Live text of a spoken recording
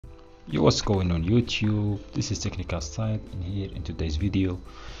Yo, what's going on YouTube? This is Technical Side, and here in today's video,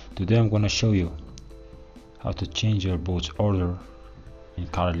 today I'm gonna show you how to change your boot order in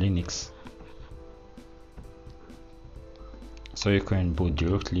Kali Linux so you can boot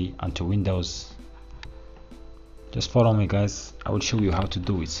directly onto Windows. Just follow me guys, I will show you how to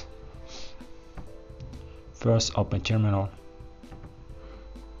do it. First, open terminal,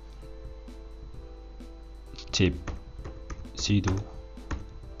 type sudo,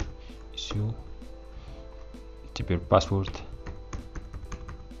 type your password.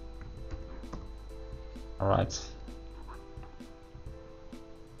 Alright,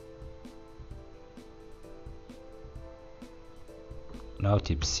 now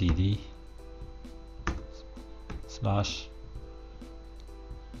type cd slash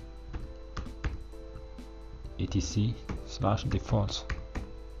etc slash default.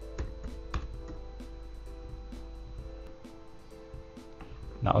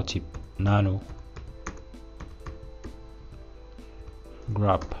 Now type nano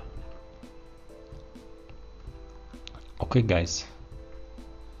grub. Okay guys,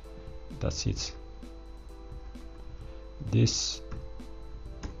 that's it. This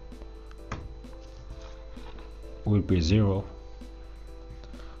will be 0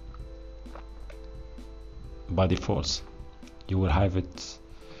 by default. You will have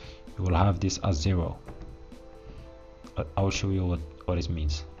this as 0. I will show you what it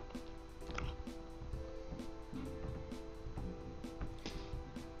means.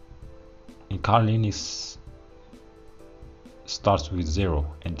 In Kali Linux starts with 0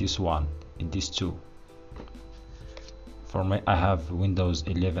 and this 1 and this 2. For me, I have Windows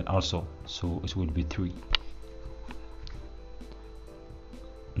 11 also, so it will be 3.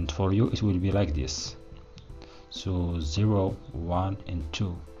 And for you it will be like this, so 0, 1 and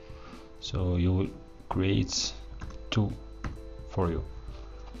 2, so you will create 2 for you.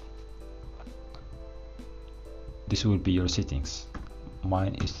 This will be your settings.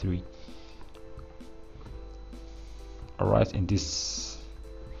 Mine is 3. Alright, and this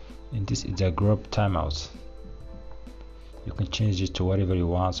is the grub timeout. You can change it to whatever you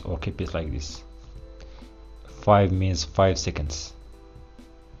want or keep it like this. 5 means 5 seconds.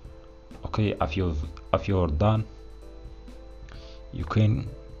 Okay, if you're done, you can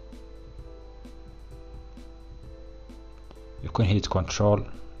hit Control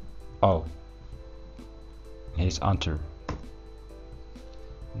O, hit Enter.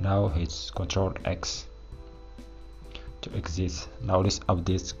 Now hit Control X to exit. Now let's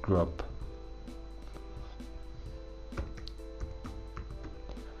update grub.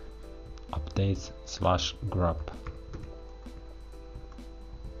 Update slash grub.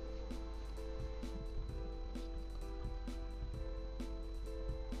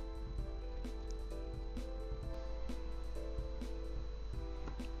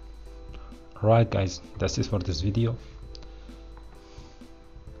 Alright guys, that's it for this video.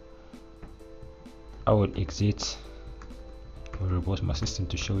 I will exit or reboot my system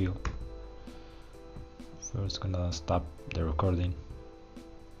to show you. First gonna stop the recording.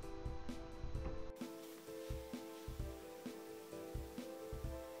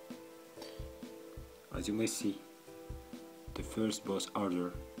 As you may see, the first boot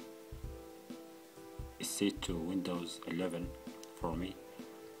order is set to Windows 11 for me.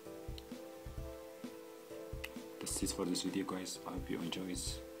 That's it for this video guys. I hope you enjoy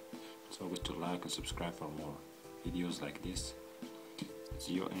it. Don't forget to like and subscribe for more videos like this.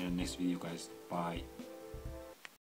 See you in the next video guys. Bye.